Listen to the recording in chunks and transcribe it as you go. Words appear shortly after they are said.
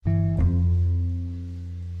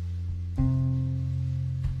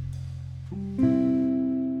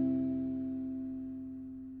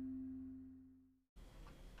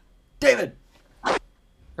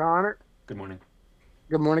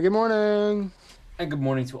Good morning, good morning. And good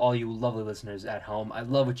morning to all you lovely listeners at home. I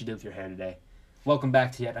love what you did with your hair today. Welcome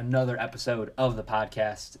back to yet another episode of the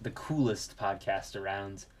podcast, the coolest podcast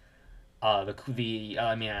around. I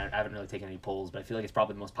haven't really taken any polls, but I feel like it's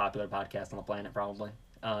probably the most popular podcast on the planet, probably.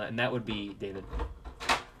 And that would be David.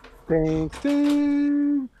 Thanks,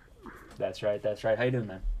 Dave. That's right. That's right. How you doing,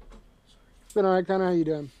 man? Been alright, Connor. How you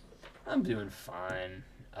doing? I'm doing fine.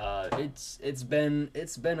 It's been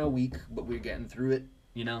a week, but we're getting through it.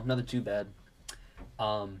 You know, nothing too bad.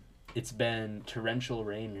 Um, it's been torrential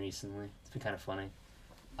rain recently. It's been kind of funny.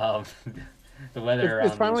 Um, the It's, weather it's around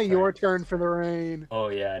these finally your parts. turn for the rain. Oh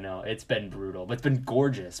yeah, no, it's been brutal, but it's been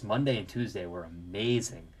gorgeous. Monday and Tuesday were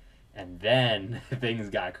amazing, and then things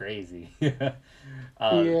got crazy.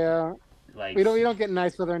 uh, Yeah, like we don't get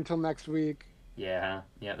nice weather until next week. yeah,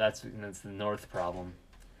 that's the north problem.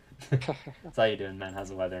 That's how you doing, man? How's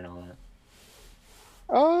the weather and all that?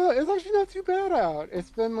 It's actually not too bad out. It's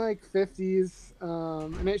been like 50s,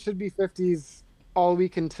 and it should be 50s all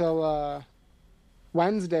week until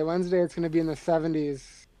Wednesday. Wednesday it's gonna be in the 70s.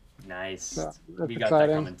 So Nice. that's We got that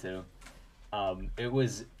exciting. coming too. It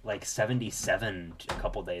was like 77 a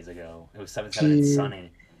couple days ago. It was 77 and Gee.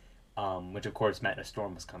 sunny, which of course meant a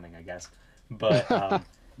storm was coming, I guess. But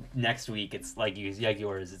next week, it's like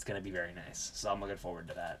yours. It's gonna be very nice. So I'm looking forward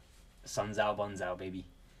to that. Sun's out, buns out, baby.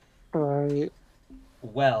 Right.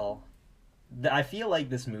 Well, I feel like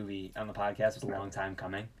this movie on the podcast was a long time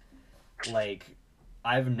coming. Like,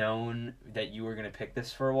 I've known that you were gonna pick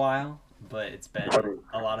this for a while, but it's been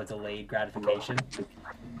a lot of delayed gratification.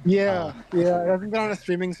 Yeah, Um, yeah. It hasn't been on a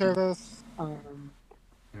streaming service.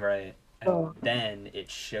 right. And So then it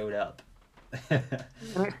showed up. and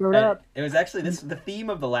it showed And up. it was actually this the theme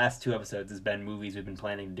of the last two episodes has been movies we've been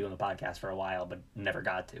planning to do on the podcast for a while, but never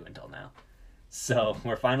got to until now. So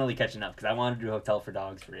we're finally catching up because I wanted to do Hotel for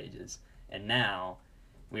Dogs for ages, and now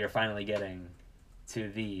we are finally getting to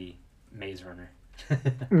the Maze Runner.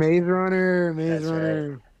 Maze Runner, Maze That's right.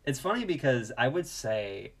 Runner. It's funny because I would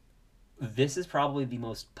say this is probably the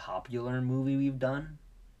most popular movie we've done.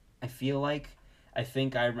 I feel like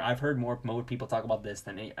I've heard more people talk about this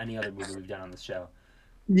than any other movie we've done on this show.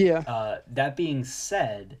 Yeah. That being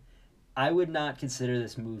said, I would not consider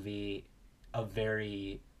this movie a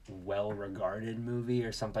very well regarded movie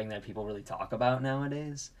or something that people really talk about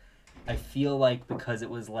nowadays. I feel like because it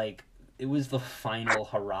was the final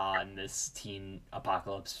hurrah in this teen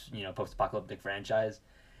apocalypse, post apocalyptic franchise.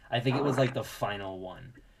 I think it was like the final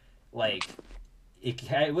one. Like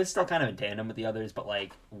it was still kind of in tandem with the others, but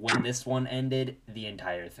like when this one ended, the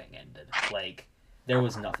entire thing ended. Like there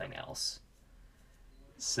was nothing else.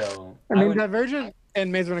 So I I mean, would Divergent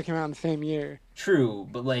and Maze Runner came out in the same year. true,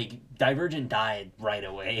 but like Divergent died right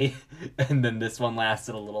away, and then this one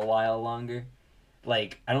lasted a little while longer.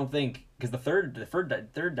 Like I don't think because the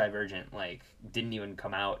third Divergent like didn't even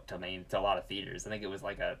come out to a lot of theaters. I think it was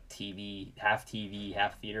like a TV, half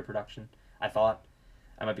theater production. I thought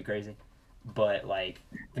I might be crazy, but like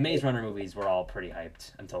the Maze Runner movies were all pretty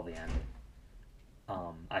hyped until the end.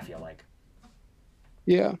 I feel like,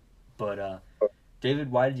 Yeah. but David,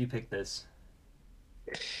 why did you pick this?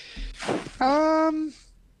 Um,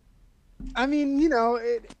 I mean,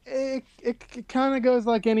 it kind of goes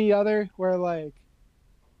like any other, where like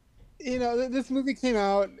this movie came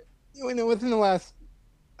out within the last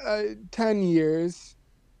 10 years,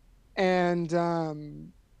 and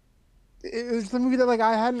it was a movie that like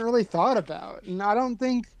I hadn't really thought about, and I don't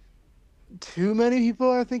think too many people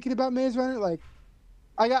are thinking about Maze Runner. Like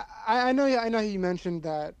I know you mentioned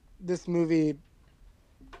that this movie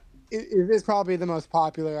is probably the most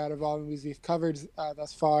popular out of all the movies we've covered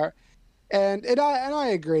thus far, and I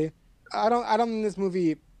agree. I don't think this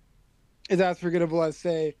movie is as forgettable as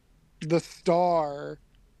say The Star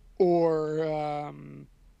or uh,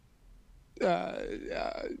 uh,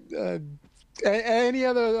 uh, any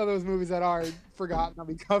other of those movies that are forgotten that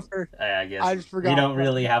we covered. I guess I just we forgot don't them.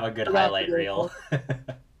 really have a good Forgot to highlight go reel.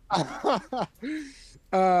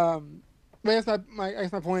 But I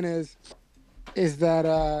guess my point is that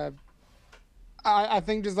I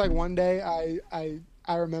think just like one day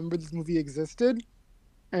I remember this movie existed,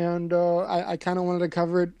 and I kind of wanted to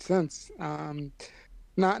cover it since.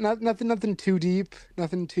 Not nothing too deep,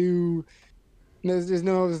 nothing too. There's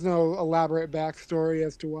no elaborate backstory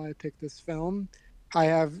as to why I picked this film. I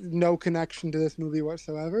have no connection to this movie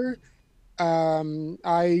whatsoever.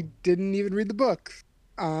 I didn't even read the books.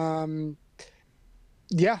 Um,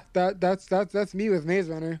 yeah, that's me with Maze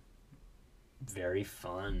Runner. Very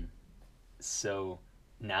fun. So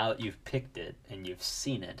now that you've picked it and you've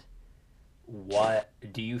seen it, what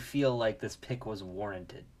do you feel like this pick was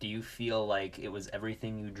warranted? Do you feel like it was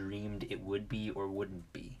everything you dreamed it would be or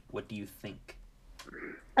wouldn't be? What do you think?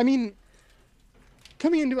 I mean,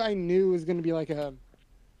 coming into it, I knew it was going to be like a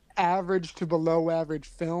average to below average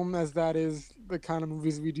film, as that is the kind of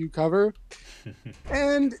movies we do cover.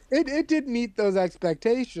 And it did meet those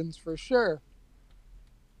expectations for sure.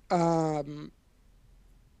 Um,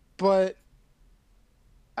 but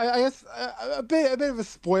I guess a bit of a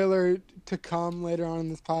spoiler to come later on in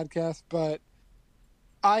this podcast, but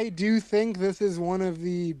I do think this is one of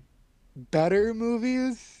the better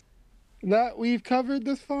movies that we've covered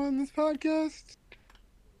this far in this podcast.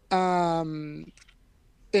 Um,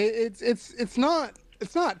 it's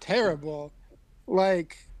not terrible.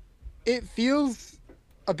 Like, it feels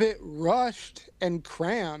a bit rushed and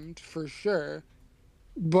crammed for sure,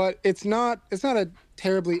 but it's not a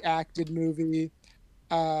terribly acted movie.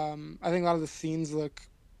 I think a lot of the scenes look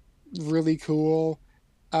really cool.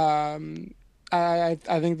 Um, I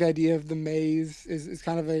think the idea of the maze is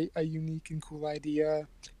kind of a unique and cool idea.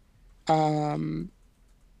 Um,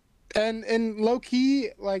 and low key,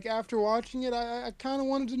 like after watching it, I kind of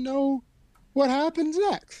wanted to know what happens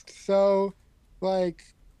next. So, like,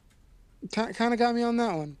 kind of got me on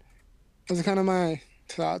that one. Those are kind of my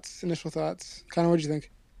thoughts, initial thoughts. Kind of, what'd you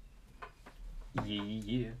think?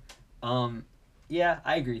 Yeah. Um, yeah,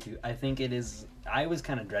 I agree with you. I think it is. I was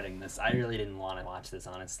kind of dreading this. I really didn't want to watch this,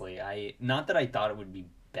 honestly. Not that I thought it would be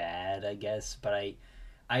bad, I guess, but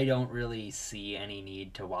I don't really see any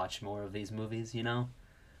need to watch more of these movies, you know.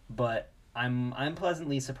 But I'm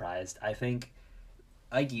pleasantly surprised. I think,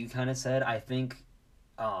 like you kind of said, I think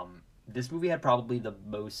this movie had probably the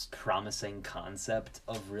most promising concept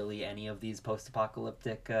of really any of these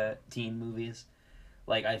post-apocalyptic teen movies.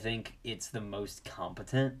 Like, I think it's the most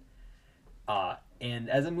competent. And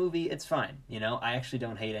as a movie, it's fine. You know, I actually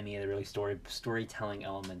don't hate any of the really storytelling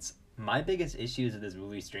elements. My biggest issues with this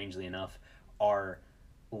movie, strangely enough, are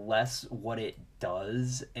less what it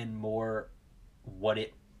does and more what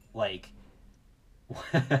it like.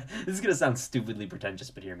 This is gonna sound stupidly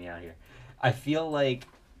pretentious, but hear me out here. I feel like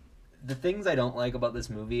the things I don't like about this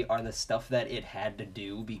movie are the stuff that it had to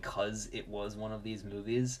do because it was one of these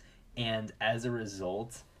movies, and as a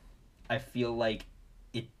result, I feel like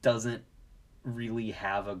it doesn't really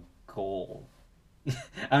have a goal.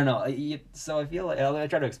 I don't know. So I feel like I'll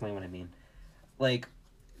try to explain what I mean. Like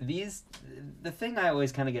these, the thing I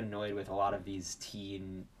always kind of get annoyed with a lot of these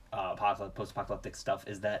teen post-apocalyptic stuff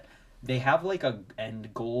is that they have like a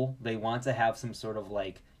end goal. They want to have some sort of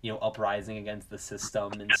like uprising against the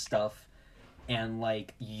system and stuff. And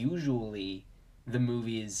like usually the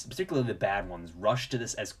movies, particularly the bad ones, rush to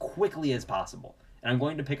this as quickly as possible. And I'm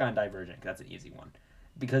going to pick on Divergent because that's an easy one,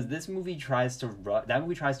 because this movie tries to that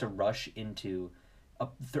movie tries to rush into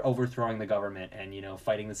overthrowing the government and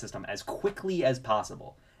fighting the system as quickly as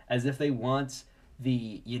possible, as if they want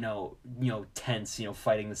the tense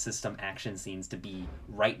fighting the system action scenes to be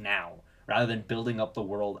right now rather than building up the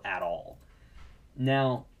world at all.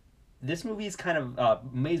 Now, this movie is kind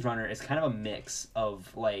of Maze Runner is kind of a mix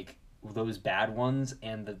of like those bad ones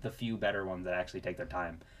and the few better ones that actually take their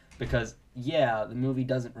time. Because yeah, the movie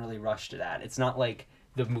doesn't really rush to that. It's not like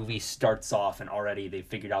the movie starts off and already they've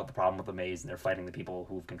figured out the problem with the maze and they're fighting the people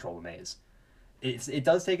who control the maze. It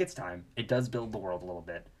does take its time. It does build the world a little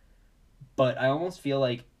bit, but I almost feel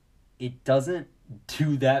like it doesn't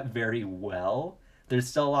do that very well. There's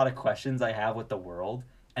still a lot of questions I have with the world.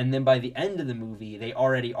 And then by the end of the movie, they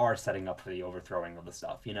already are setting up for the overthrowing of the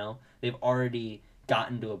stuff, you know? They've already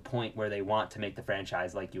gotten to a point where they want to make the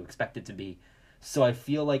franchise like you expect it to be. So I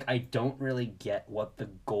feel like I don't really get what the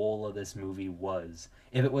goal of this movie was.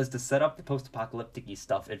 If it was to set up the post-apocalyptic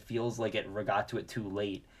stuff, it feels like it got to it too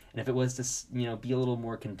late. And if it was to, be a little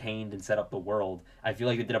more contained and set up the world, I feel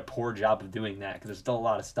like they did a poor job of doing that because there's still a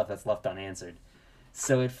lot of stuff that's left unanswered.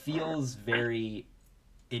 So it feels very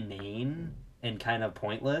inane and kind of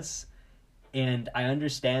pointless. And I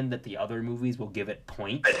understand that the other movies will give it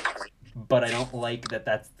points, but I don't like that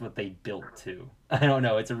that's what they built to. I don't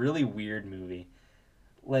know. It's a really weird movie.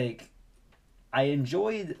 Like, I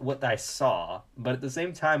enjoyed what I saw, but at the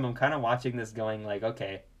same time, I'm kind of watching this going like,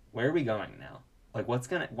 okay, where are we going now? Like,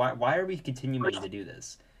 why are we continuing to do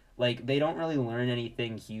this? Like, they don't really learn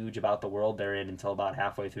anything huge about the world they're in until about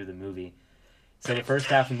halfway through the movie. So the first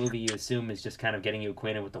half of the movie you assume is just kind of getting you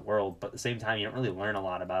acquainted with the world, but at the same time you don't really learn a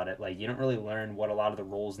lot about it. Like you don't really learn what a lot of the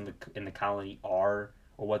roles in the colony are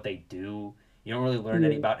or what they do. You don't really learn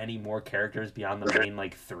any Yeah. about any more characters beyond the main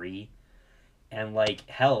like three. And like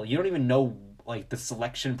hell, you don't even know like the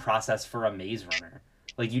selection process for a maze runner.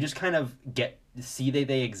 Like you just kind of get see that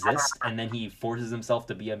they exist, and then he forces himself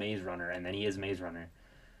to be a maze runner, and then he is Maze Runner.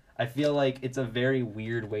 I feel like it's a very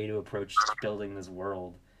weird way to approach building this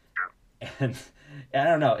world, and I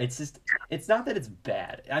don't know. It's just it's not that it's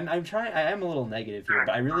bad. I'm trying. I am a little negative here,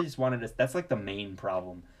 but I really just wanted to. That's like the main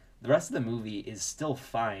problem. The rest of the movie is still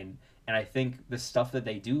fine, and I think the stuff that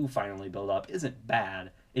they do finally build up isn't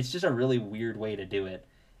bad. It's just a really weird way to do it.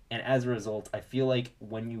 And as a result, I feel like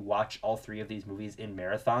when you watch all three of these movies in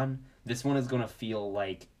marathon, this one is going to feel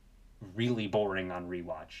like really boring on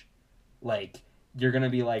rewatch. Like you're gonna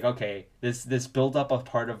be like, okay, this build up a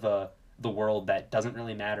part of the world that doesn't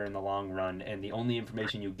really matter in the long run, and the only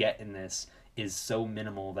information you get in this is so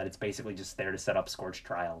minimal that it's basically just there to set up Scorched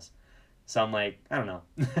Trials. So I'm like, I don't know,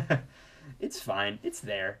 it's fine, it's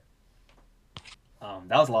there.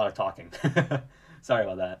 That was a lot of talking. Sorry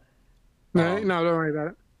about that. No, Um, no, don't worry about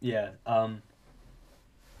it. yeah.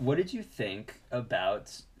 What did you think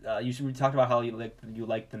about? We talked about how you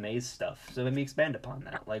like the maze stuff. So let me expand upon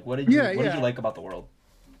that. Like, Yeah, what did you yeah, like about the world?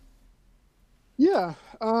 yeah.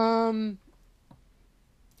 I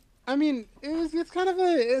mean,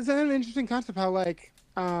 it's an interesting concept how like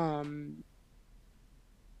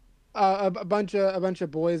a bunch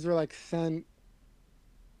of boys were like sent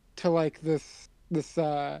to like this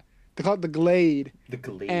they call it the Glade, The and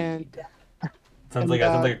Glade. and Sounds like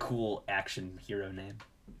a cool action hero name.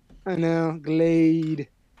 I know Glade,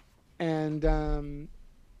 and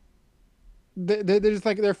they're just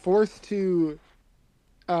like they're forced to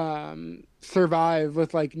survive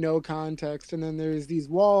with like no context, and then there's these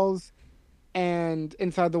walls, and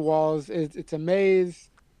inside the walls it's a maze,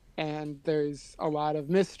 and there's a lot of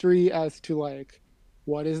mystery as to like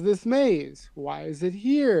what is this maze, why is it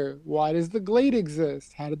here, why does the Glade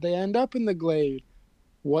exist, how did they end up in the Glade,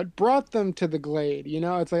 what brought them to the Glade,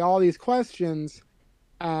 it's like all these questions.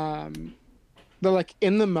 um they're like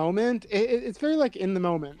in the moment, it's very like in the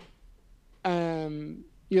moment.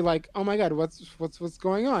 You're like, oh my god, what's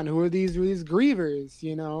going on, who are these grievers,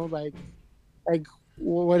 like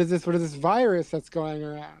what is this virus that's going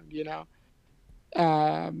around,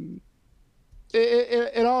 um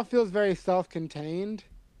it all feels very self-contained.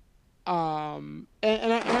 And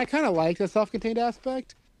I kind of like the self-contained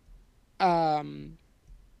aspect. um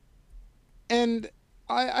and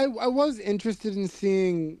I was interested in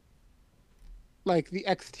seeing like the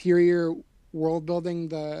exterior world building,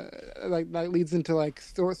 the like that leads into like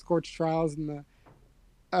Scorched Trials and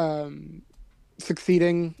the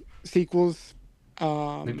succeeding sequels.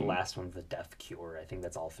 I think the um last one's the Death Cure. I think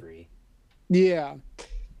that's all three. yeah.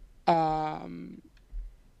 um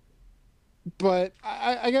but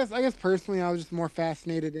I guess personally I was just more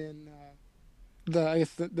fascinated in the I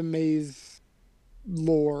guess the maze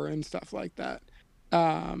lore and stuff like that.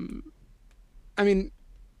 um I mean,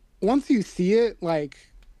 once you see it, like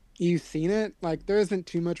you've seen it, like there isn't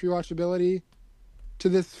too much rewatchability to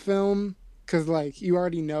this film, because like you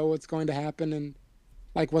already know what's going to happen and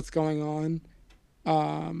like what's going on.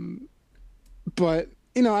 um but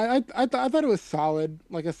I thought it was solid,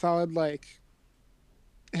 like a solid, like,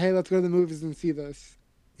 hey, let's go to the movies and see this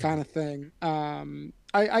kind of thing.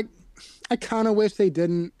 I kind of wish they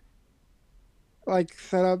didn't like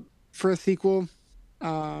set up for a sequel.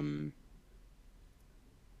 um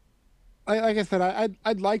like I said,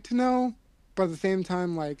 I'd like to know, but at the same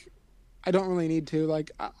time, like I don't really need to.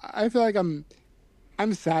 Like I feel like I'm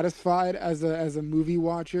satisfied as a movie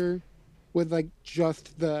watcher with like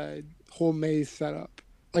just the whole maze setup.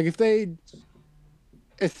 Like if they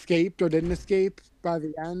escaped or didn't escape by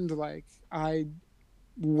the end, like I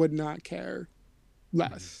would not care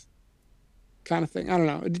Mm-hmm. less, kind of thing. I don't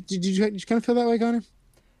know. Did you kind of feel that way, Connor?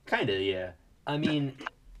 Kind of, yeah. I mean,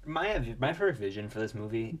 my first vision for this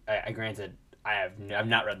movie. I granted, I've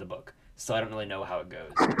not read the book, so I don't really know how it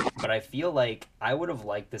goes. But I feel like I would have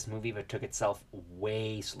liked this movie if it took itself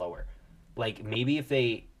way slower. Like maybe if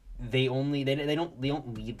they don't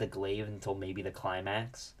leave the glaive until maybe the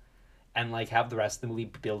climax, and like have the rest of the movie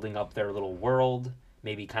building up their little world.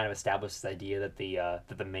 Maybe kind of establish this idea that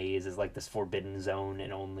the maze is like this forbidden zone,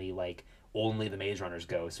 and only the maze runners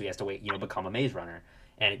go. So he has to wait, become a maze runner,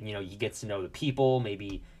 and he gets to know the people.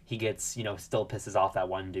 Maybe he gets still pisses off that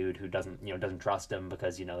one dude who doesn't trust him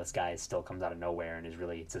because this guy still comes out of nowhere and is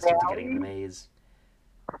really insistent to getting in the Galley? maze.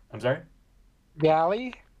 I'm sorry.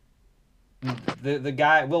 Galley? The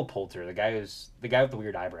guy Will Poulter, the guy with the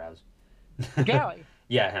weird eyebrows. Galley.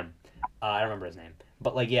 Yeah, him. I don't remember his name,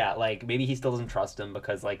 but like, yeah, like maybe he still doesn't trust him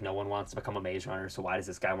because like no one wants to become a maze runner. So why does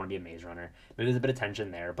this guy want to be a maze runner? Maybe there's a bit of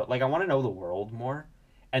tension there, but like I want to know the world more,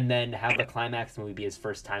 and then have the climax movie be his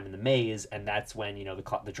first time in the maze, and that's when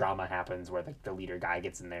the drama happens where the leader guy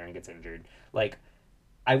gets in there and gets injured. Like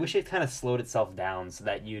I wish it kind of slowed itself down so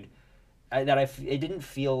that it didn't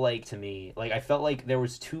feel like to me like I felt like there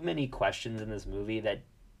was too many questions in this movie that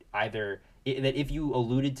that if you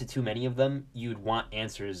alluded to too many of them, you'd want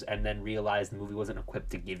answers and then realize the movie wasn't equipped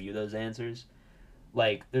to give you those answers.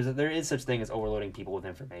 Like there is such thing as overloading people with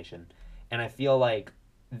information, and I feel like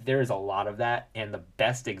there's a lot of that, and the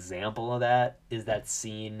best example of that is that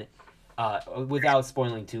scene, without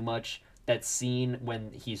spoiling too much, that scene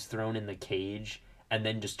when he's thrown in the cage and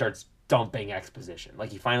then just starts dumping exposition.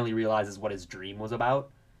 Like he finally realizes what his dream was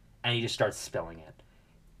about, and he just starts spilling it.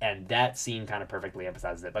 And that scene kind of perfectly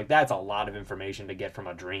emphasizes it. Like that's a lot of information to get from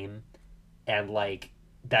a dream, and like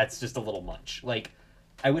that's just a little much. Like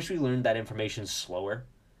I wish we learned that information slower.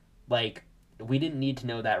 Like we didn't need to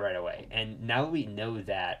know that right away. And now that we know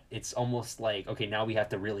that, it's almost like okay, now we have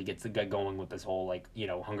to really get going with this whole like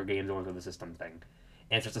Hunger Games or the system thing,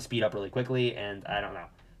 and it's just to speed up really quickly. And I don't know.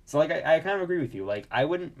 So like I kind of agree with you. Like I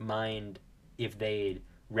wouldn't mind if they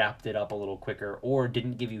wrapped it up a little quicker or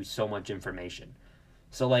didn't give you so much information.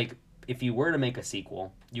 So like if you were to make a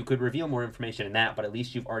sequel, you could reveal more information in that, but at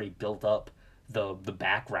least you've already built up the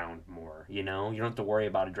background more, you know? You don't have to worry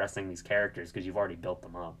about addressing these characters because you've already built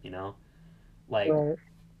them up, you know? Like Right.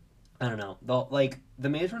 I don't know. The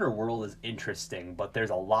Maze Runner world is interesting, but there's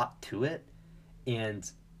a lot to it and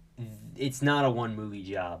it's not a one movie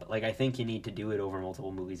job. Like I think you need to do it over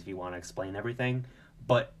multiple movies if you want to explain everything,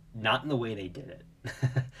 but not in the way they did it.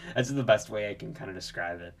 That's the best way I can kind of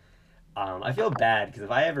describe it. I feel bad because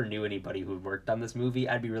if I ever knew anybody who worked on this movie,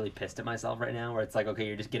 I'd be really pissed at myself right now. Where it's like, okay,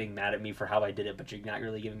 you're just getting mad at me for how I did it, but you're not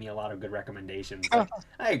really giving me a lot of good recommendations. Like,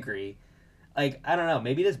 I agree. Like, I don't know.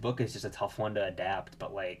 Maybe this book is just a tough one to adapt,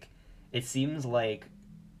 but like, it seems like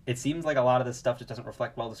it seems like a lot of this stuff just doesn't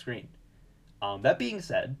reflect well to screen. That being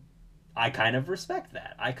said, I kind of respect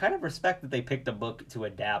that. I kind of respect that they picked a book to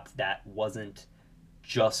adapt that wasn't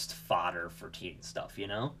just fodder for teen stuff, you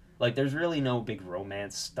know? Like there's really no big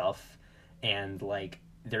romance stuff and like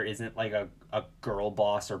there isn't like a girl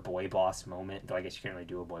boss or boy boss moment. Though I guess you can't really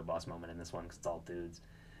do a boy boss moment in this one because it's all dudes.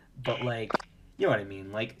 But like, you know what I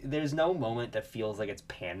mean? Like there's no moment that feels like it's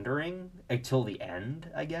pandering until the end,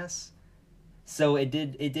 I guess. So it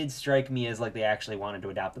did strike me as like they actually wanted to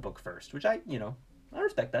adapt the book first, which I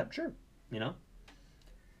respect that, sure. You know?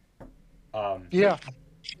 There's Yeah.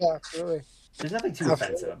 Yeah. Absolutely. there's nothing too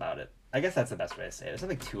offensive Absolutely. about it. I guess that's the best way to say it. There's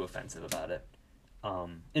nothing too offensive about it.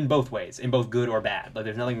 In both ways, in both good or bad. Like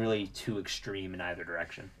there's nothing really too extreme in either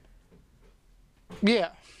direction. Yeah.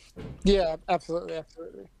 Yeah. Absolutely.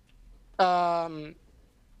 Absolutely. Um.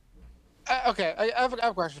 Okay. I have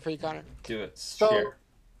a question for you, Connor. Do it. So, Share.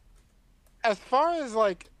 as far as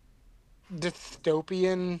like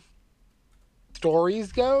dystopian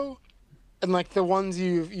stories go, and like the ones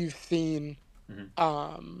you've seen, Hmm.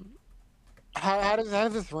 um, how does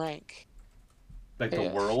this rank? Like I the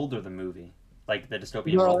guess world or the movie, like the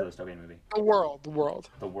dystopian world or the the dystopian movie. the world.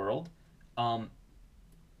 The world. Um,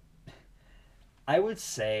 I would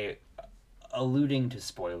say, alluding to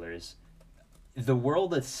spoilers, the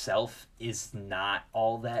world itself is not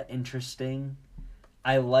all that interesting.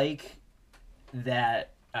 I like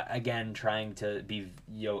that again, trying to be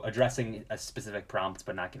addressing a specific prompt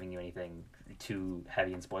but not giving you anything too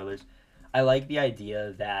heavy in spoilers. I like the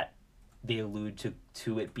idea that they allude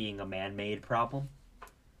to it being a man-made problem.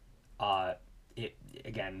 uh it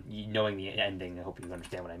again, knowing the ending, I hope you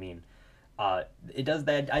understand what I mean. It does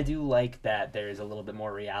that. I do like that there is a little bit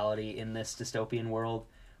more reality in this dystopian world,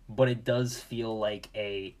 but it does feel like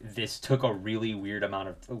a this took a really weird amount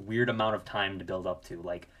of time to build up to.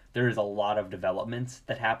 Like there is a lot of development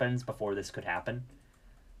that happens before this could happen.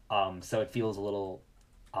 So it feels a little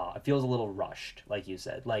rushed, like you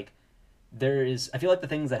said. Like I feel like the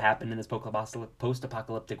things that happen in this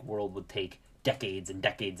post-apocalyptic world would take decades and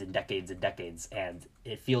decades and decades and decades, and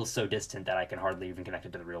it feels so distant that I can hardly even connect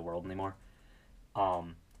it to the real world anymore.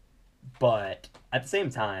 Um, but at the same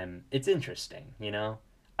time, it's interesting, you know?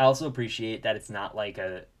 I also appreciate that it's not like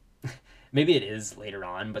a. Maybe it is later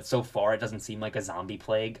on, but so far it doesn't seem like a zombie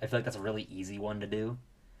plague. I feel like that's a really easy one to do.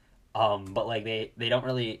 But like they don't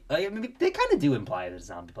really. Like, I mean, they kind of do imply there's a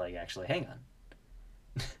zombie plague, actually. Hang on.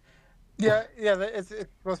 Yeah. Yeah. It's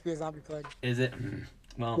supposed to be a zombie plague. Is it?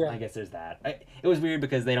 Well, Yeah. I guess there's that. It was weird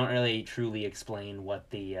because they don't really truly explain what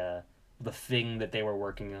the thing that they were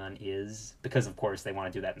working on is, because of course they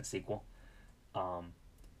want to do that in the sequel. Um,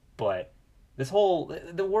 but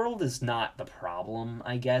the world is not the problem.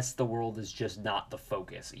 I guess the world is just not the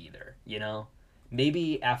focus either. You know,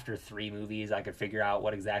 maybe after 3 movies I could figure out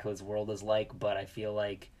what exactly this world is like, but I feel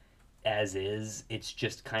like as is, it's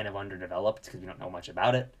just kind of underdeveloped because we don't know much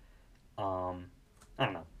about it. Um, I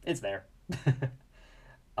don't know. It's there.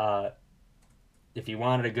 uh, if you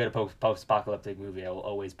wanted a good post-apocalyptic movie, I will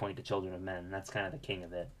always point to Children of Men. That's kind of the king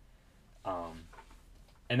of it. Um,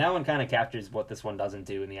 and that one kind of captures what this one doesn't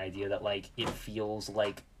do, in the idea that like it feels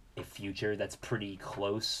like a future that's pretty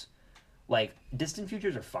close. Like distant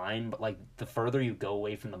futures are fine, but like the further you go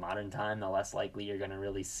away from the modern time, the less likely you're gonna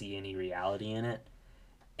really see any reality in it.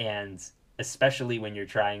 And especially when you're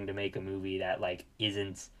trying to make a movie that like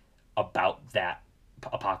isn't about that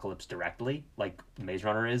apocalypse directly, like Maze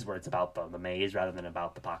Runner is, where it's about the maze rather than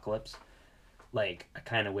about the apocalypse. Like I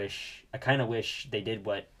kind of wish they did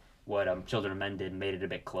what Children of Men did and made it a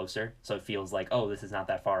bit closer, so it feels like, oh, this is not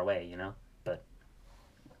that far away, you know. But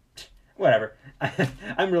whatever.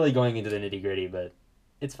 I'm really going into the nitty gritty, but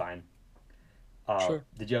it's fine. Sure.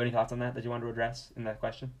 Did you have any thoughts on that you wanted to address in that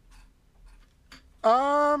question?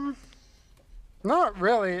 Um, Not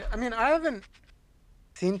really. I mean, I haven't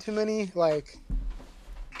seen too many like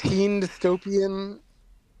teen dystopian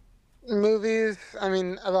movies. I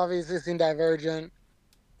mean, I've obviously seen Divergent,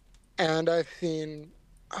 and I've seen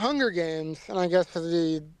Hunger Games, and I guess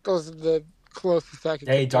those are the closest I could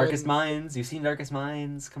Hey, compare Darkest them. Minds. You've seen Darkest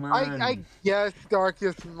Minds? Come I on, guess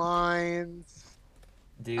Darkest Minds.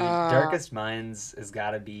 dude. Uh, Darkest Minds has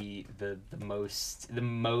got to be the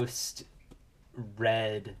most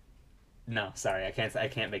red. No, sorry, I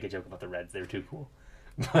can't make a joke about the Reds. They're too cool.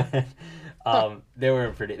 But they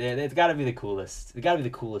were pretty. It's got to be the coolest. It's got to be the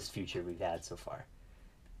coolest future we've had so far.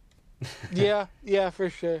 yeah, yeah, for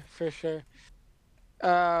sure, for sure.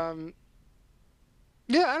 Um,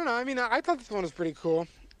 yeah, I don't know. I mean, I thought this one was pretty cool.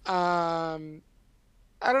 Um,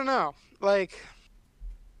 I don't know. Like,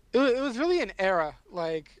 it was really an era.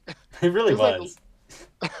 Like, It it really was like was.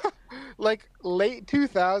 like late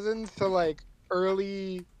 2000s to like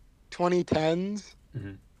early 2010s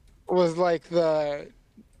Hmm. was like the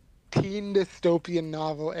teen dystopian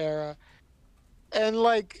novel era. And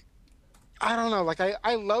like, I don't know, like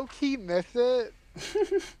I low key miss it.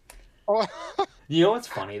 Oh, You know what's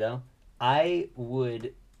funny though? I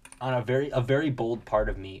would, on a very bold part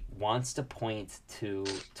of me wants to point to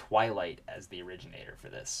Twilight as the originator for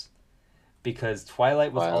this, because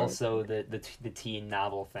Twilight was Twilight. also the teen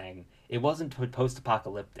novel thing. It wasn't post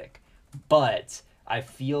apocalyptic, but I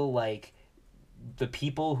feel like the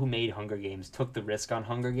people who made Hunger Games took the risk on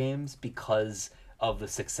Hunger Games because of the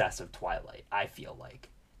success of Twilight. I feel like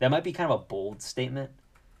that might be kind of a bold statement,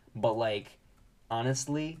 but like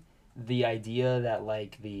honestly, the idea that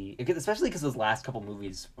like especially because those last couple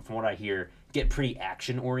movies, from what I hear, get pretty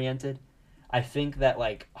action oriented. I think that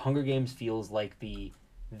like Hunger Games feels like the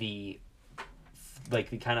the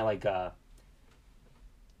kind of like I'm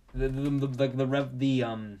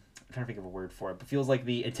trying to think of a word for it, but feels like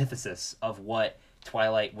the antithesis of what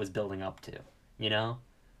Twilight was building up to. You know,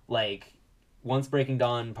 like once Breaking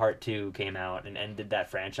Dawn Part Two came out and ended that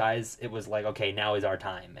franchise, it was like, okay, now is our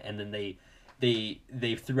time. And then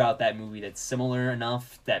they threw out that movie that's similar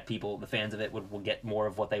enough that people, the fans of it, will get more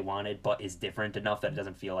of what they wanted, but is different enough that it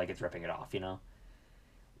doesn't feel like it's ripping it off. You know,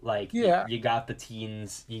 like Yeah. you got the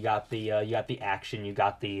teens, you got the action, you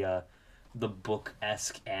got the book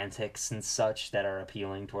esque antics and such that are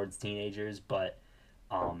appealing towards teenagers, but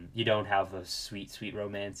you don't have the sweet sweet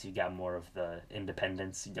romance. You got more of the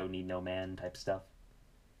independence. You don't need no man type stuff.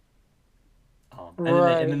 And then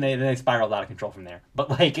they and then Right. they then they spiraled out of control from there. But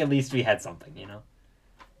like at least we had something, you know.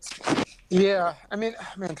 Yeah. I mean,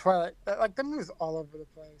 man, Twilight. Like that movie's all over the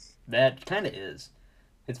place. That kind of is.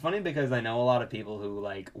 It's funny because I know a lot of people who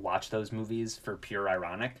like watch those movies for pure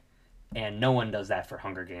ironic, and no one does that for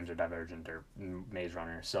Hunger Games or Divergent or Maze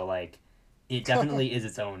Runner. So like, it definitely is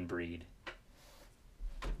its own breed.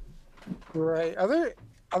 Right.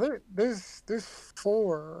 There's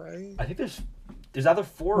four, right? I think there's either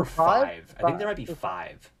four or Or five? five. I think there Five. might be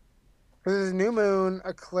five. There's New Moon,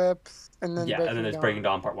 Eclipse, and then Yeah, and then Breaking there's Breaking Dawn.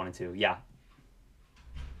 Dawn Part One and Two. Yeah,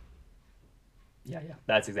 yeah.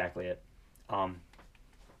 That's exactly it. Um,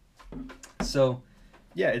 so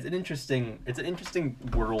yeah, it's an interesting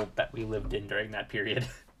world that we lived in during that period.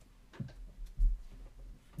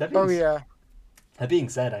 that Oh being yeah. that being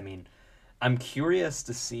said, I mean, I'm curious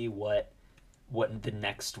to see what the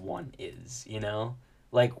next one is. You know,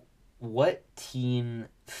 like what teen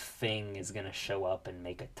thing is gonna show up and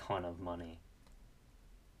make a ton of money.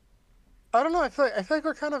 I don't know. I feel like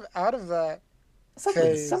we're kind of out of that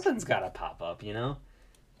phase. Something's gotta pop up. You know.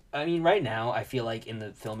 I mean, right now, I feel like in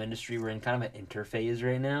the film industry, we're in kind of an interphase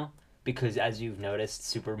right now because, as you've noticed,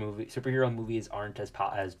 superhero movies aren't as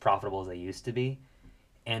profitable as they used to be,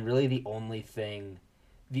 and really the only thing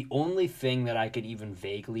that I could even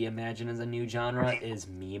vaguely imagine as a new genre is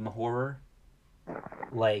meme horror.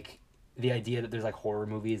 Like the idea that there's like horror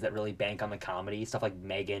movies that really bank on the comedy stuff like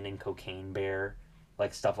Megan and Cocaine Bear,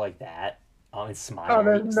 like stuff like that. And Oh, Smile,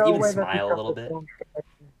 there's no even way that Smile a becomes little its bit. own thing.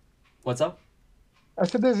 What's up? I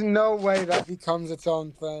said there's no way that becomes its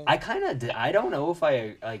own I thing. kind of I don't know if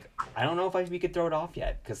I like I don't know if we could throw it off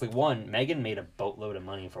yet because like one Megan made a boatload of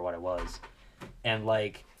money for what it was, and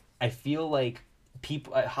like I feel like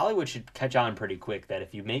people Hollywood should catch on pretty quick that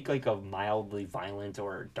if you make like a mildly violent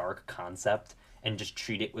or dark concept and just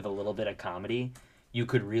treat it with a little bit of comedy, you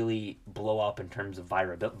could really blow up in terms of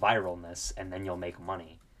viralness, and then you'll make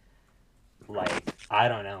money. Like I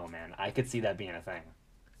don't know, man. I could see that being a thing.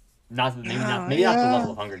 Not Yeah, maybe not the level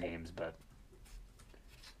yeah, of Hunger Games, but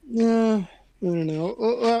yeah. I don't know.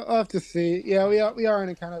 We'll have to see. Yeah, we are in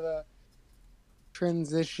a kind of a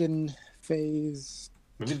transition phase.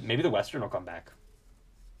 maybe the Western will come back.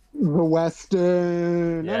 The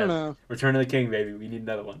Western. I don't Yeah, know. Return of the King, baby. We need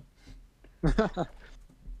another one.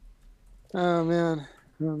 Oh man.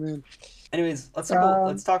 Oh man. Anyways, let's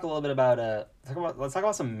Um. talk a little bit about let's talk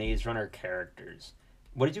about some Maze Runner characters.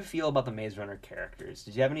 What did you feel about the Maze Runner characters?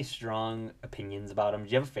 Did you have any strong opinions about them?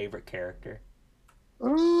 Did you have a favorite character?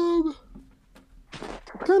 um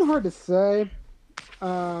Kind of hard to say.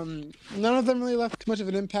 None of them really left too much of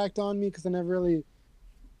an impact on me because I never really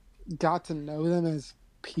got to know them as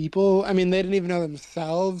people. I mean, they didn't even know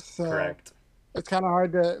themselves, so Correct. it's kind of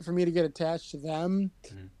hard to for me to get attached to them.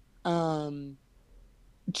 Mhm. Um,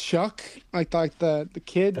 Chuck, the The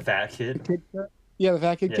kid, fat the kid. kid, yeah, the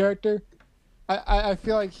fat kid Yeah. character. I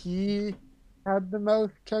feel like he had the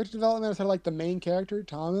most character development. It's sort of like the main character,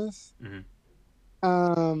 Thomas. Hmm.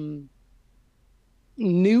 Um,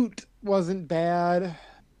 Newt wasn't bad.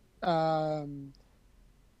 Um,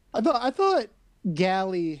 I thought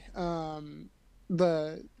Gally, the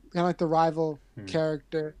kind of like the rival Hmm.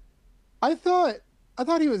 character, I thought I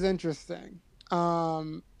thought he was interesting.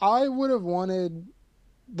 I would have wanted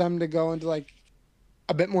them to go into like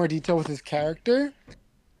a bit more detail with his character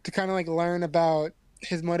to kind of like learn about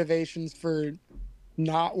his motivations for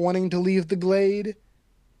not wanting to leave the glade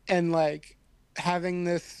and like having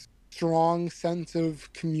this strong sense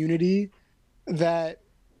of community that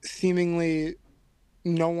seemingly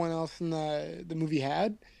no one else in the movie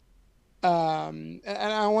had. And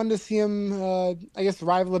I wanted to see him, I guess,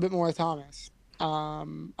 rival a bit more with Thomas.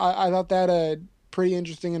 I thought that a pretty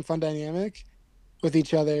interesting and fun dynamic with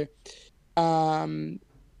each other. Um,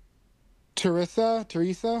 Teresa,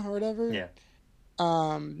 or whatever, Yeah.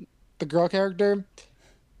 um, the girl character,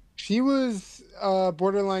 she was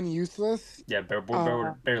borderline useless. Yeah.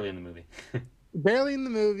 Uh, Barely in the movie. Barely in the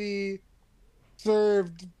movie,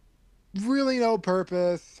 served really no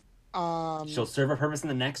purpose. She'll Um, serve a purpose in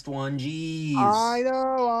the next one. I Jeez.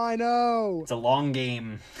 know, I know. It's a long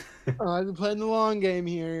game. I've been playing the long game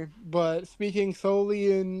here, but speaking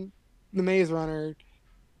solely in the Maze Runner,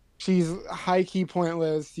 she's high key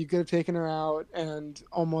pointless. You could have taken her out, and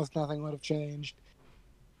almost nothing would have changed.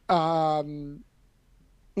 Um,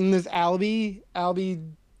 and this Albie, Yeah, I'll be the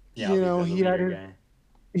he had leader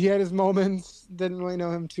his guy. moments. Didn't really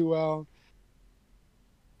know him too well.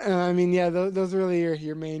 I mean, yeah, those are really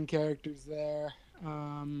your main characters there.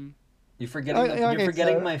 Um, You're like I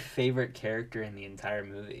forgetting said, my favorite character in the entire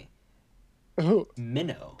movie. who?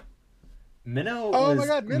 Minnow. Oh my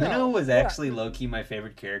God, Minnow Minnow. was Yeah, actually low key my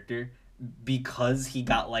favorite character because he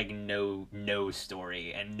got like no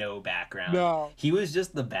story and no background. no. He was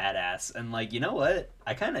just the badass and like you know what?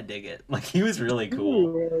 I kind of dig it. Like he was really cool.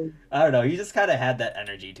 Ooh, I don't know. He just kind of had that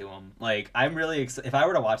energy to him. Like I'm really if I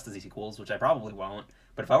were to watch the sequels, which I probably won't,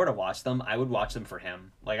 but if I were to watch them, I would watch them for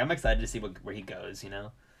him. Like I'm excited to see where he goes. You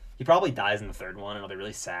know, he probably dies in the third one and I'll be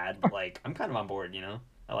really sad. But like I'm kind of on board. You know,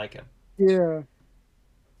 I like him. yeah,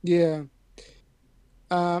 yeah.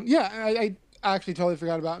 Yeah, I actually totally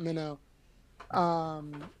forgot about Minnow.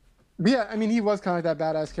 Um, but yeah, I mean, he was kind of like that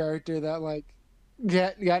badass character that like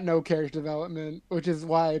got no character development, which is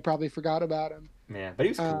why I probably forgot about him. Yeah, but he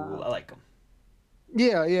was cool. Uh, I like him.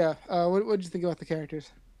 yeah, yeah. What did you think about the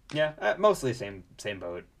characters? Yeah, mostly same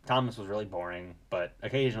boat. Thomas was really boring, but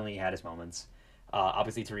occasionally he had his moments.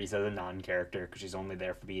 Obviously, Teresa the non-character because she's only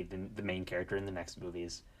there for be the main character in the next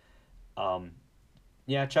movies. Um,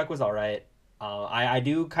 yeah, Chuck was all right. I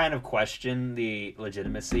do kind of question the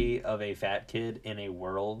legitimacy of a fat kid in a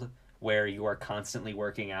world where you are constantly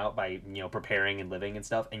working out by preparing and living and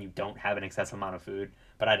stuff, and you don't have an excessive amount of food.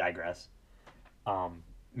 But I digress.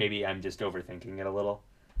 Maybe I'm just overthinking it a little.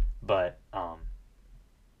 But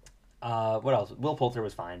what else? Will Poulter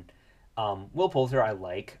was fine. Will Poulter, I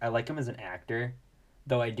like him as an actor,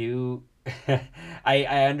 though I do. I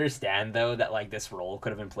understand though that like this role could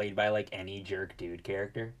have been played by like any jerk dude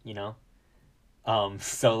character, you know.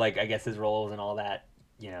 So like I guess his role wasn't all that,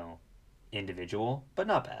 you know, individual, but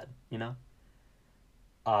not bad, you know.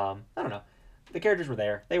 I don't know. The characters were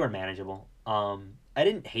there. They were manageable. I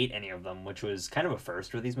didn't hate any of them, which was kind of a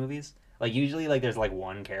first for these movies. Like usually, like there's like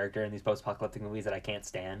one character in these post-apocalyptic movies that I can't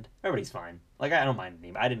stand. Everybody's fine. Like I don't mind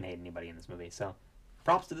anybody. I didn't hate anybody in this movie, so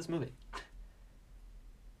props to this movie.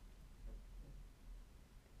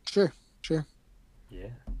 Sure, sure. Yeah,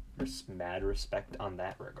 mad respect on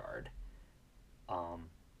that regard. Um,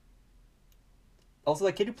 Also,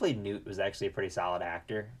 the kid who played Newt was actually a pretty solid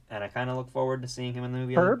actor, and I kind of look forward to seeing him in the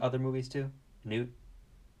movie Ferb, other movies too. Newt,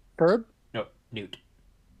 Ferb, no, Newt.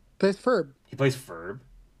 plays Ferb. He plays Ferb.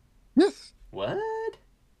 Yes, What?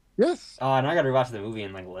 yes. Oh, and I gotta rewatch the movie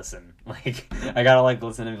and like listen. Like I gotta like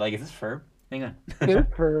listen and be like, is this Ferb? Hang on. It is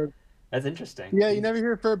Ferb. That's interesting. Yeah, you never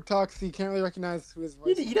hear Ferb talk, so you can't really recognize who his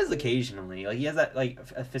voice He does is. occasionally. Like he has that like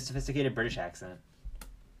a sophisticated British accent.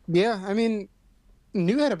 Yeah, I mean,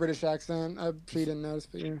 New had a British accent. I'm sure you didn't notice,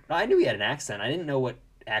 but yeah. I knew he had an accent. I didn't know what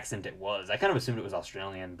accent it was. I kind of assumed it was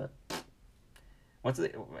Australian, but what's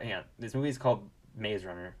the? Hang on. This movie is called Maze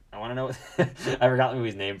Runner. I want to know. I forgot the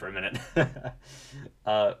movie's name for a minute.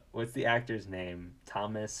 What's the actor's name?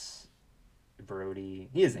 Thomas Brody.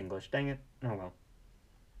 He is English. Dang it. Oh well.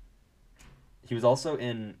 He was also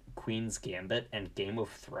in Queen's Gambit and Game of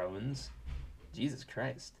Thrones. Jesus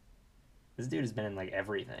Christ. This dude has been in like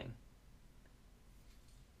everything.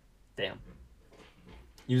 Damn.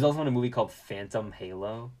 He was also in a movie called Phantom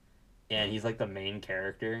Halo, and he's like the main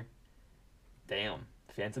character. Damn.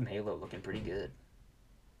 Phantom Halo looking pretty good.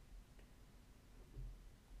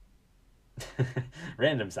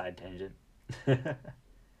 Random side tangent.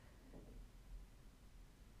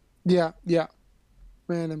 Yeah, yeah.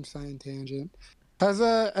 Random sign tangent. Has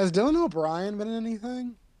Dylan O'Brien been in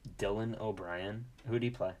anything? Dylan O'Brien. Who did he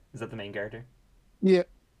play? Is that the main character? Yeah.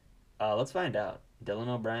 Let's find out. Dylan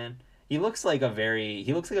O'Brien. He looks like a very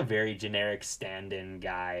generic stand-in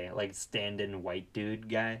guy, like stand-in white dude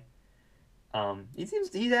guy.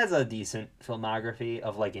 He has a decent filmography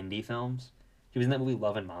of like indie films. He was in that movie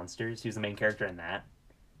Love and Monsters. He was the main character in that,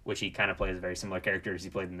 which he kind of plays a very similar character as he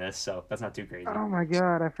played in this, so that's not too crazy. Oh my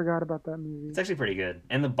God, I forgot about that movie. It's actually pretty good.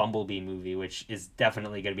 And the Bumblebee movie, which is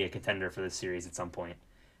definitely going to be a contender for this series at some point.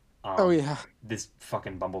 Oh Um, yeah. this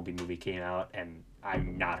fucking Bumblebee movie came out, and I've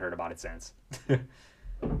not heard about it since.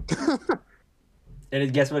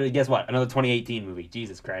 And guess what? Guess what? Another 2018 movie.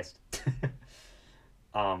 Jesus Christ.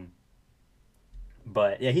 um,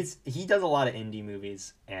 but yeah, he does a lot of indie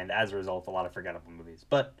movies, and as a result, a lot of forgettable movies.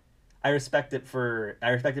 But I respect him for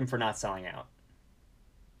not selling out.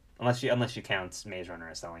 Unless you count Maze Runner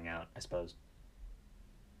as selling out, I suppose.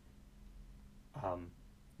 Um,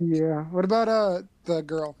 Yeah. What about the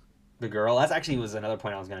girl? the girl. That's actually was another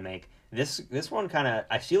point I was gonna make. This one kind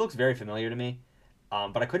of she looks very familiar to me,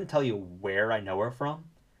 but I couldn't tell you where I know her from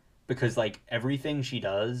because like everything she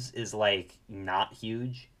does is like not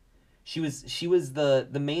huge. She was the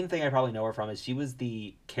main thing I probably know her from is she was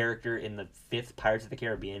the character in the fifth Pirates of the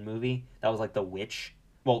Caribbean movie that was like the witch.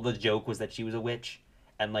 Well, the joke was that she was a witch,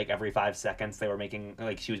 and like every 5 seconds they were making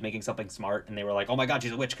like she was making something smart, and they were like, "Oh my God,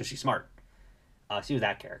 she's a witch because she's smart." She was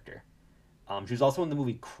that character. She was also in the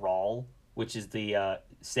movie Crawl, which is the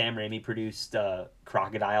Sam Raimi produced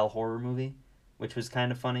crocodile horror movie, which was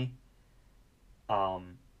kind of funny.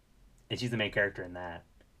 Um, and she's the main character in that.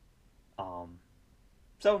 Um,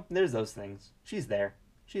 so there's those things. She's there.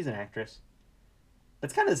 She's an actress.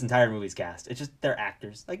 That's kind of this entire movie's cast. It's just they're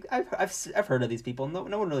actors. Like I've heard of these people. No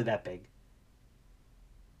one really that big.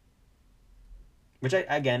 Which I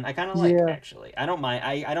kind of like Yeah. actually. I don't mind.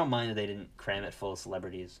 I don't mind that they didn't cram it full of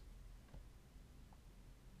celebrities.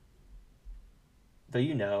 Though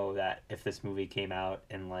you know that if this movie came out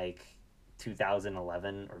in like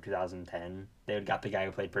 2011 or 2010, they would got the guy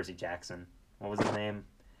who played Percy Jackson. What was his name?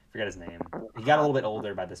 Forget his name. He got a little bit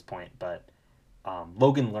older by this point, but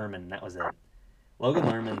Logan Lerman, that was it. Logan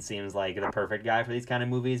Lerman seems like the perfect guy for these kind of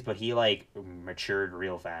movies, but he like matured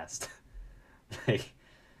real fast. Like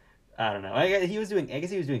I don't know. He was doing. I guess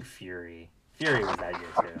he was doing Fury. Fury was that year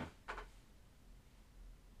too.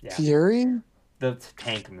 Yeah, Fury? the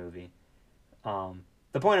tank movie.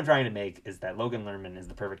 The point I'm trying to make is that Logan Lerman is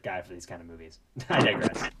the perfect guy for these kind of movies. I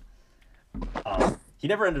digress. He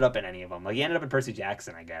never ended up in any of them. Like he ended up in Percy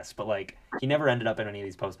Jackson, I guess, but like he never ended up in any of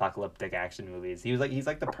these post-apocalyptic action movies. He's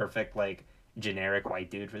like the perfect like generic white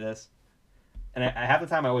dude for this. And I half the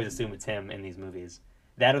time I always assume it's him in these movies.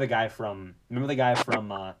 That or the guy from remember the guy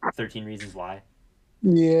from 13 Reasons Why?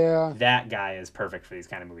 Yeah. That guy is perfect for these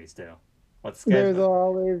kind of movies too. What's the There's guy's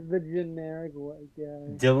always the generic white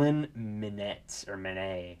guy. Dylan Minette or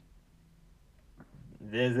Minet.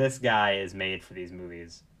 This guy is made for these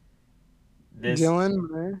movies. This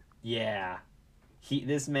Dylan. yeah.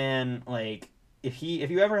 This man, like, if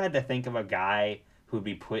you ever had to think of a guy who'd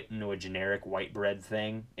be put into a generic white bread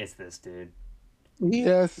thing, it's this dude.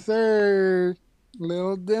 Yes, sir.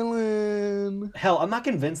 Little Dylan. Hell, I'm not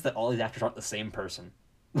convinced that all these actors aren't the same person.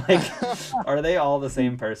 Like, are they all the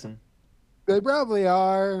same person? They probably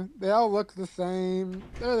are. They all look the same.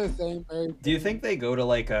 They're the same Do you person. think they go to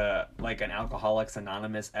like an Alcoholics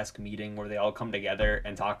Anonymous esque meeting where they all come together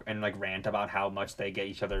and talk and like rant about how much they get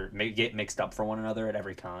each other get mixed up for one another at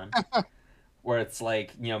every con? Where it's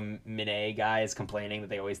like, Minet guy is complaining that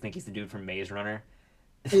they always think he's the dude from Maze Runner.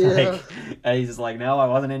 Yeah. Like, and he's just like, no, I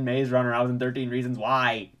wasn't in Maze Runner. I was in 13 Reasons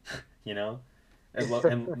Why. You know?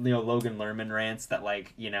 Logan Lerman rants that,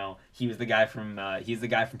 like, he was the guy from he's the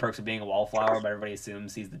guy from Perks of Being a Wallflower, but everybody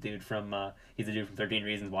assumes he's the dude from 13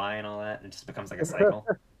 Reasons Why and all that, and it just becomes like a cycle.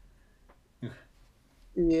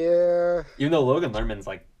 Yeah. Even though Logan Lerman's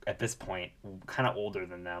like at this point kind of older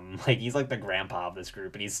than them, like he's like the grandpa of this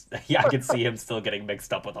group, and he's yeah, I can see him still getting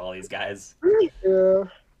mixed up with all these guys. Yeah.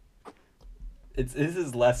 This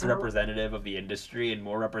is less representative of the industry and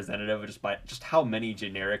more representative of just how many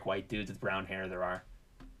generic white dudes with brown hair there are.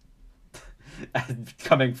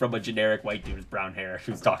 Coming from a generic white dude with brown hair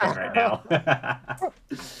who's talking right now.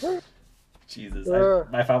 Jesus,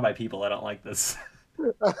 I found my people. I don't like this.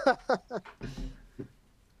 Oh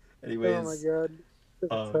my Anyways, god.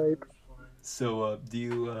 um, Type. so do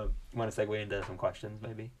you want to segue into some questions,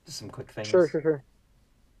 maybe? Just some quick Sure, things. sure, sure.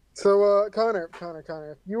 So, Connor,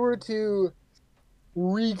 if you were to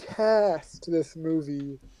recast this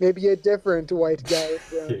movie, maybe a different white guy.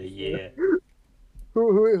 Yeah.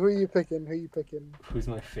 Who are you picking? Who are you picking? Who's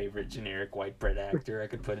my favorite generic white bread actor I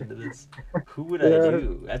could put into this? Who would I Yeah.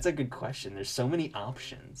 do? That's a good question. There's so many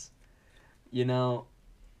options. You know,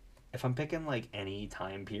 if I'm picking like any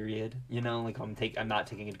time period, like I'm not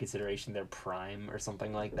taking into consideration their prime or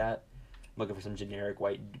something like that. I'm looking for some generic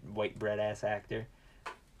white bread ass actor.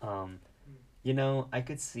 Um, I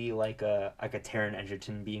could see like a Taron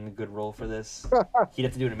Egerton being a good role for this. He'd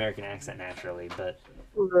have to do an American accent naturally, but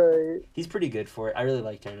Right. he's pretty good for it. I really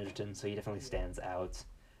like Taron Egerton, so he definitely stands out.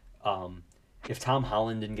 Um, if Tom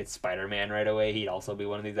Holland didn't get Spider Man right away, he'd also be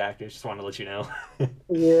one of these actors. Just wanted to let you know.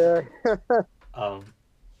 Yeah. um,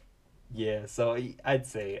 yeah, so I'd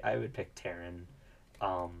say I would pick Taron.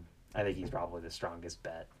 I think he's probably the strongest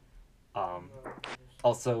bet. Um,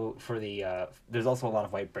 Also for there's also a lot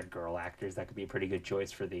of white bread girl actors that could be a pretty good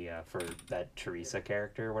choice for that Teresa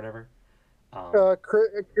character or whatever. Um,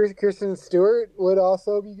 Kristen Stewart would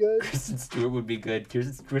also be good. Kristen Stewart would be good.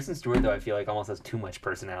 Kristen Stewart though I feel like almost has too much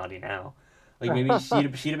personality now. Like maybe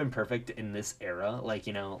she'd have been perfect in this era, like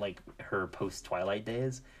like her post Twilight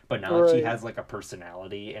days. But now that she Right. has like a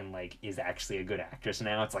personality and like is actually a good actress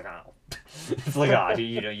now, it's like oh, it's like oh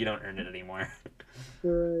you don't earn it anymore.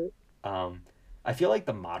 Right. Um, I feel like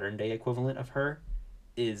the modern day equivalent of her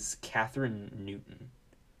is Catherine Newton,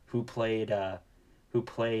 who played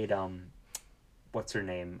what's her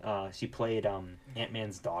name? She played Ant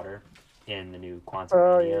Man's daughter in the new Quantum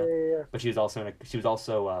Oh Mania, yeah, yeah, but she was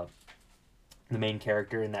also the main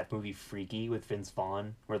character in that movie Freaky with Vince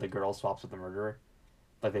Vaughn, where the girl swaps with the murderer,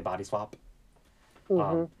 like they body swap. yeah.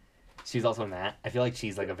 Um, she's also in that. I feel like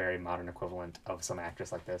she's like a very modern equivalent of some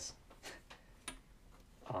actress like this.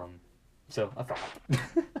 So I thought.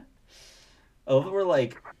 I love that we're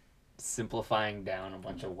like simplifying down a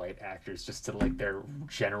bunch of white actors just to like their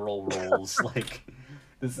general roles. Like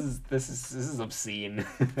this is obscene.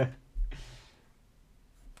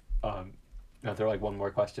 Is there like one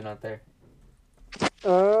more question out there?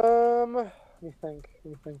 Let me think. Let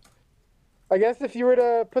me think. I guess if you were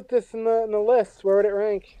to put this in the list, where would it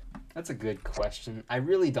rank? That's a good question. I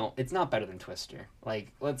really don't. It's not better than Twister.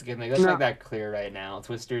 Like let's No. make that clear right now.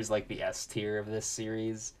 Twister's like the S tier of this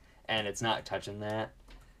series, and it's not touching that.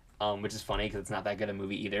 Which is funny because it's not that good a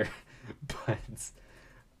movie either. But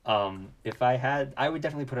if I would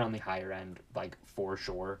definitely put it on the higher end, like for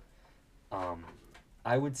sure. Um,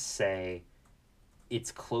 I would say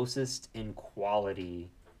it's closest in quality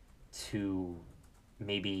to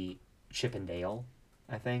maybe Chip and Dale.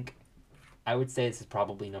 I think I would say this is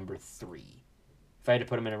probably number three. If I had to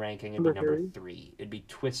put them in a ranking, it'd be Number number three. three. It'd be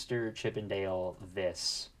Twister, Chip and Dale,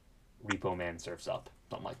 this, Repo Man, Surfs Up,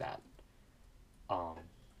 something like that. Um,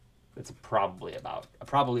 That's probably about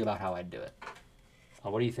how I'd do it.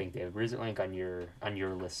 What do you think, David? Where does it rank on your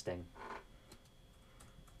listing?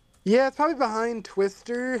 Yeah, it's probably behind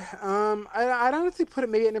Twister. I'd honestly put it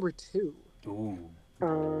maybe at number two. Ooh.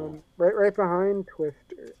 Ooh. Right behind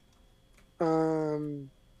Twister. Um,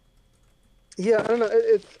 yeah, I don't know.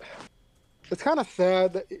 It's kind of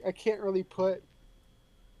sad that I can't really put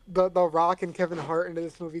the Rock and Kevin Hart into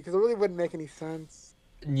this movie because it really wouldn't make any sense.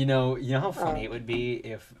 You know how Uh, funny it would be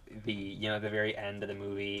if the very end of the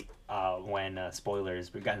movie, when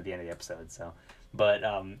spoilers, we've gotten to the end of the episode, so, but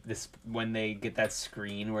this when they get that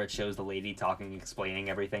screen where it shows the lady talking, explaining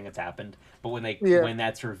everything that's happened, but yeah. when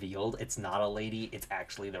that's revealed, it's not a lady, it's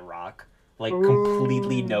actually The Rock, like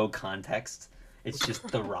completely Ooh. no context. It's just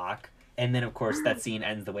The Rock, and then of course that scene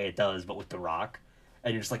ends the way it does, but with The Rock,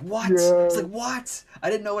 and you're just like, what? It's like, Yes. what? I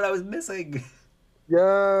didn't know what I was missing.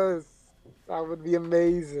 Yes. That would be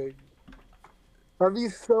amazing. That'd be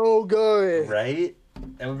so good. Right?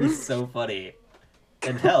 That would be so funny.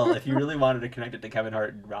 And hell, if you really wanted to connect it to Kevin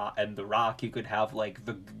Hart and The Rock, you could have like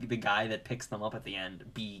the guy that picks them up at the end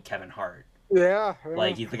be Kevin Hart. Yeah.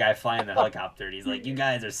 Like he's the guy flying the helicopter, and he's like, "You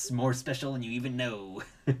guys are more special than you even know."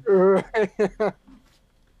 Right.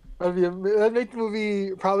 That'd make the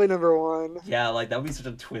movie probably number one. Yeah, like that would be such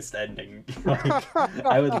a twist ending. Like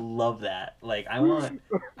I would love that. Like I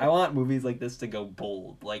want movies like this to go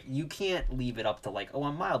bold. Like you can't leave it up to like, oh,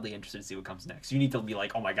 I'm mildly interested to see what comes next. You need to be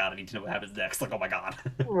like, oh my god, I need to know what happens next. Like, oh my god.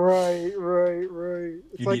 Right, right, right.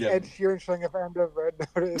 It's You like need a Ed Sheeran showing up at end of Red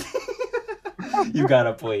Notice. You got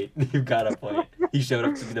a point. You got a point. He showed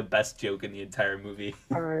up to be the best joke in the entire movie.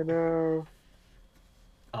 I know.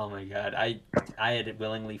 Oh my god. I had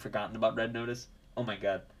willingly forgotten about Red Notice. Oh my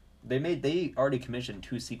god. They already commissioned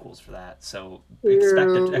 2 sequels for that, so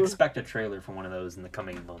Ew. expect a trailer for one of those in the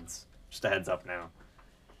coming months. Just a heads up now.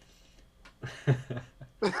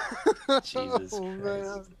 Jesus Oh man.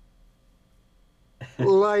 Christ.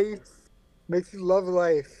 Life makes you love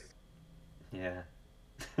life. Yeah.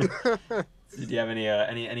 Do you have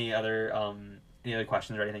any other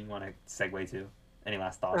questions or anything you want to segue to? Any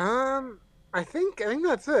last thoughts? Um, I think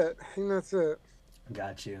that's it. I think that's it.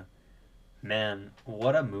 Got you. Man,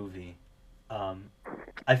 what a movie. Um,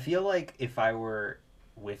 I feel like if I were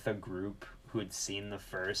with a group who had seen the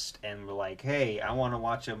first and were like, "Hey, I want to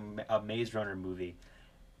watch a Maze Runner movie,"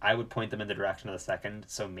 I would point them in the direction of the second.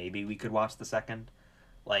 So maybe we could watch the second.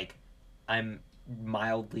 Like, I'm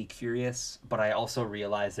mildly curious, but I also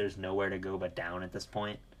realize there's nowhere to go but down at this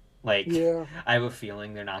point. Like, Yeah. I have a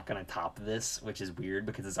feeling they're not gonna top this, which is weird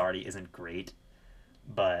because it already isn't great.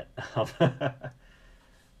 But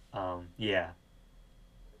yeah.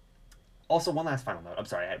 Also, one last final note. I'm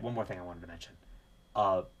sorry, I had one more thing I wanted to mention.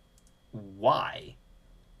 Uh, why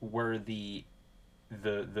were the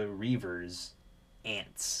Reavers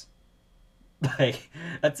ants? Like,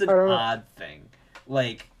 that's I an don't know. odd thing.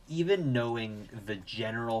 Like, even knowing the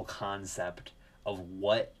general concept of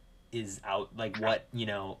what is out, like what,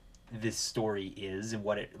 this story is and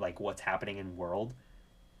what it, like, what's happening in world,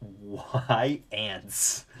 why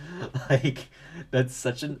ants? Like, that's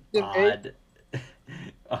such an It made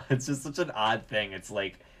odd, it's just such an odd thing. It's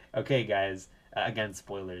like, okay, guys, again,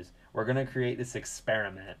 spoilers. We're gonna create this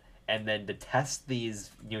experiment, and then to test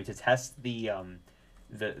these, to test the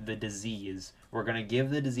disease, we're gonna give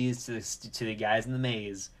the disease to the guys in the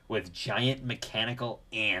maze with giant mechanical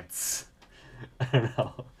ants. I don't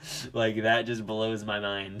know, like that just blows my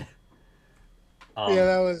mind. yeah, Um,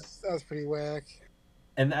 that was pretty whack.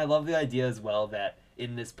 and I love the idea as well that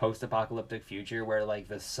in this post-apocalyptic future where like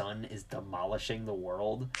the sun is demolishing the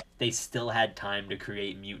world, they still had time to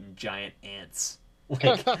create mutant giant ants.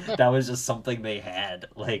 Like that was just something they had.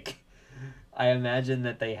 Like I imagine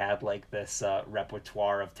that they had like this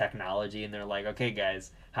repertoire of technology, and they're like, "Okay,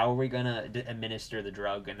 guys, how are we gonna administer the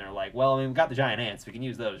drug?" And they're like, "Well, I mean, we've got the giant ants. We can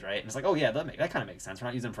use those, right?" And it's like, "Oh yeah, that kind of makes sense. We're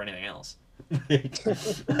not using them for anything else."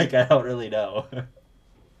 like I don't really know.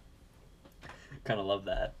 Kind of love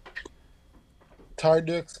that. It's hard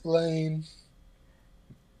to explain.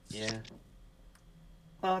 Yeah.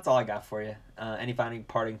 Well, that's all I got for you. Any final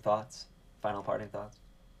parting thoughts? Final parting thoughts?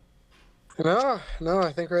 No, no,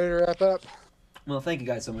 I think we're ready to wrap up. Well, thank you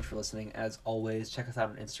guys so much for listening. As always, check us out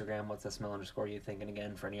on Instagram. What's that smell underscore you thinking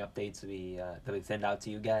again for any updates that we send out to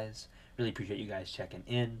you guys. Really appreciate you guys checking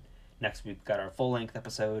in. Next week, we've got our full length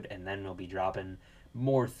episode, and then we'll be dropping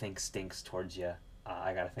more Think Stinks towards you.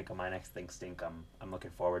 I gotta think of my next Think Stink. I'm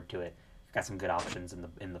looking forward to it. Got some good options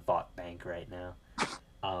in the thought bank right now.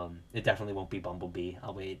 It definitely won't be Bumblebee.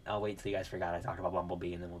 I'll wait till you guys forgot I talked about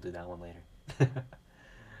Bumblebee, and then we'll do that one later.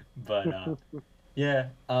 But yeah,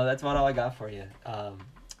 that's about all I got for you.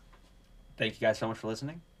 Thank you guys so much for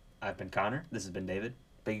listening. I've been Connor. This has been David.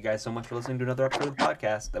 Thank you guys so much for listening to another episode of the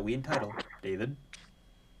podcast that we entitled David.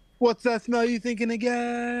 What's that smell you thinking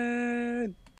again?